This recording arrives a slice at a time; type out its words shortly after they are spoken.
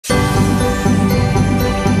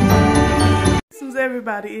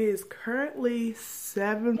everybody? It is currently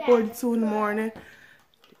 7:42 in the morning.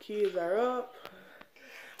 The kids are up.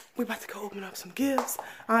 We about to go open up some gifts.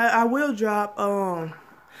 I will drop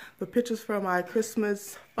the pictures from my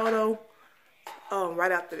Christmas photo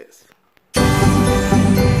right after this.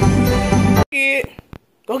 Kid,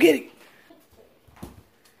 go get it.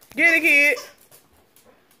 Get it, kid.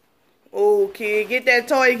 Oh, kid, get that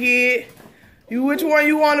toy, kid. You which one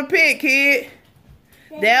you want to pick, kid?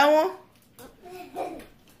 That one?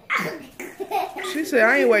 She said,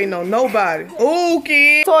 I ain't waiting on nobody. Oh,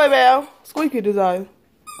 kid. Toy Bell. Squeaky desire.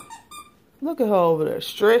 Look at her over there,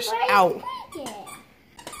 stretched out.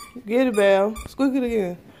 Get it, Belle. Squeak it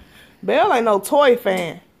again. Belle ain't no toy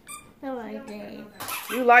fan. I like that.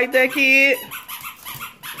 You like that, kid?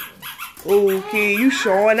 Oh, kid, you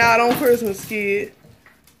showing out on Christmas, kid.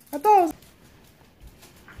 I thought it was...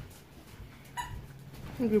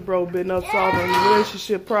 Look at bro been up solving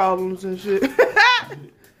relationship problems and shit.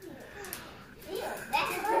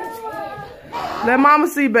 Let mama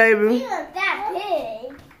see, baby.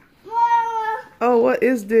 Oh, what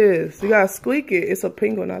is this? You gotta squeak it. It's a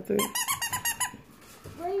penguin out there.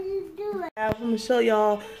 What are you doing? I'm gonna show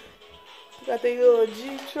y'all. Got the little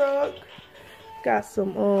G truck. Got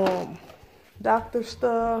some doctor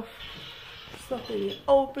stuff. Stuff that ain't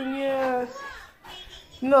open yet.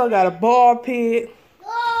 You know, I got a ball pit.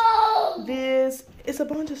 This, it's a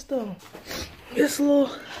bunch of stuff. This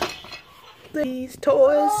little, these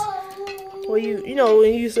toys. Well, you know,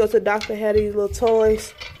 when you used to go to the doctor, had these little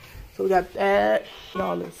toys. So we got that and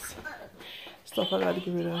all this stuff I got to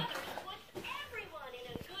get rid of.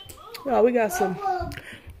 Y'all, we got some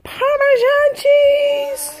Parmesan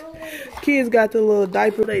cheese. Kids got the little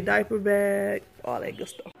diaper bag, all that good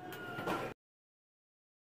stuff.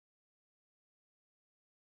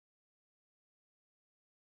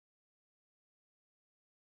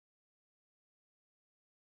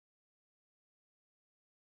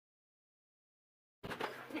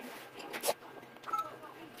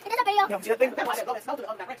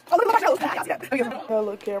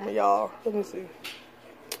 Hello camera, y'all. Let me see.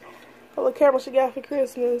 Hello camera she got for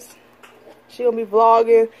Christmas. She gonna be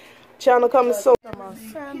vlogging. Channel coming soon. My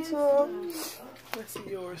Santa. Let's see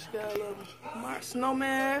yours. Got a little Mark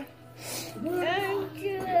Snowman. Thank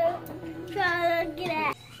you. Try to get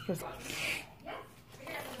out.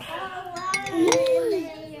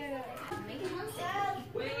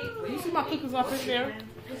 You see my cookies up in there?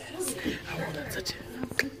 I want to touch it.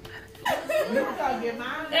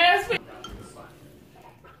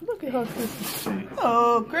 Look at her Christmas tree.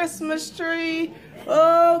 Oh, Christmas tree.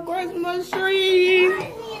 Oh, Christmas tree.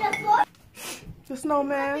 The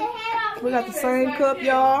snowman. We got the same cup,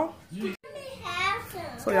 y'all.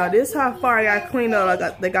 So, y'all, this is how far I got cleaned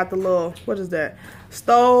up. They got the little, what is that?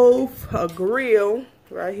 Stove, a grill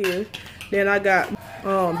right here. Then I got,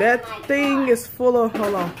 that thing is full of,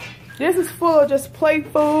 hold on. This is full of just plate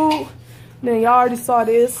food. Then y'all already saw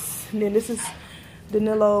this. And then this is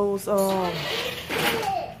Danilo's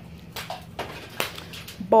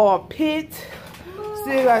ball pit.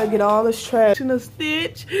 Still gotta get all this trash in a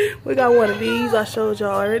stitch. We got one of these I showed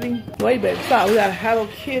y'all already. Wait, baby, stop. We got a Hello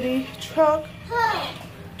Kitty truck.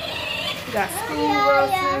 We got school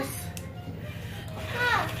buses.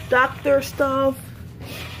 Doctor stuff.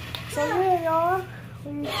 So yeah, y'all.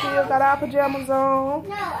 We still got our pajamas on. We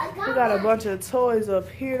got a bunch of toys up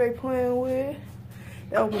here they playing with.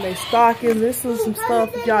 They open their stockings. This is some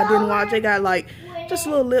stuff if y'all didn't watch. They got like just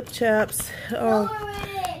little lip chaps,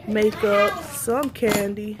 makeup, some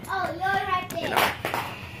candy. You know.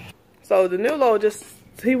 So Danilo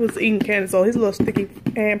he was eating candy, so his little sticky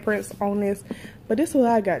handprints on this. But this is what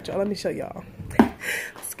I got, y'all. Let me show y'all.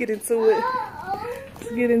 Let's get into it.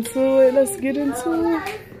 Let's get into it. Let's get into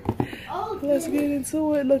it. Let's get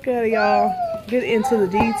into it. Look at it, y'all. Get into the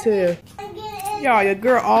detail. Y'all, your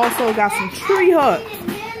girl also got some Tree Hut.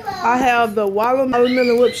 I have the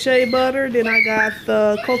watermelon whipped shea butter. Then I got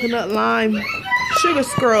the coconut lime sugar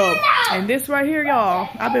scrub. And this right here, y'all,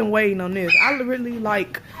 I've been waiting on this. I really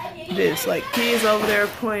like this. Like, kids over there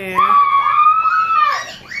playing.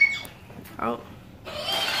 Oh.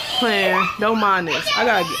 Playing. Don't mind this. I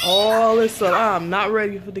gotta get all this up. I'm not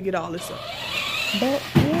ready to get all this up. But,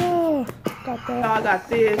 yeah. Got that. I got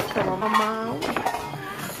this from my mom.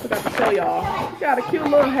 Forgot to show y'all. Got a cute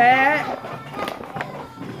little hat.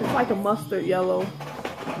 It's like a mustard yellow.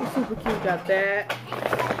 It's super cute. Got that.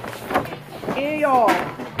 And y'all,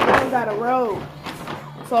 I got a robe.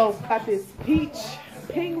 So got this pink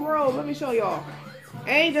robe. Let me show y'all.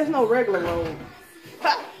 Ain't just no regular robe.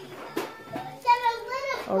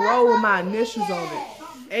 A robe with my initials on it.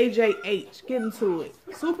 AJH. Get into it.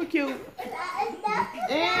 Super cute.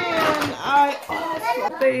 And I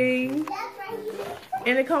also thing.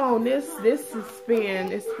 And it come on this is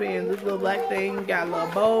spin. It spins. This little black thing got little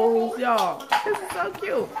bows. Y'all, this is so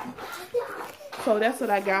cute. So that's what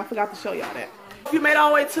I got. I forgot to show y'all that. If you made all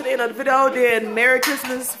the way to the end of the video, then Merry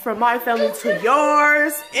Christmas from my family to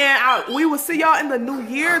yours. And we will see y'all in the new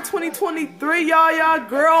year, 2023. Y'all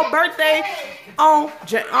girl birthday on,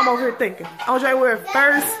 I'm over here thinking, on January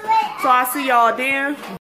 1st. So I'll see y'all then.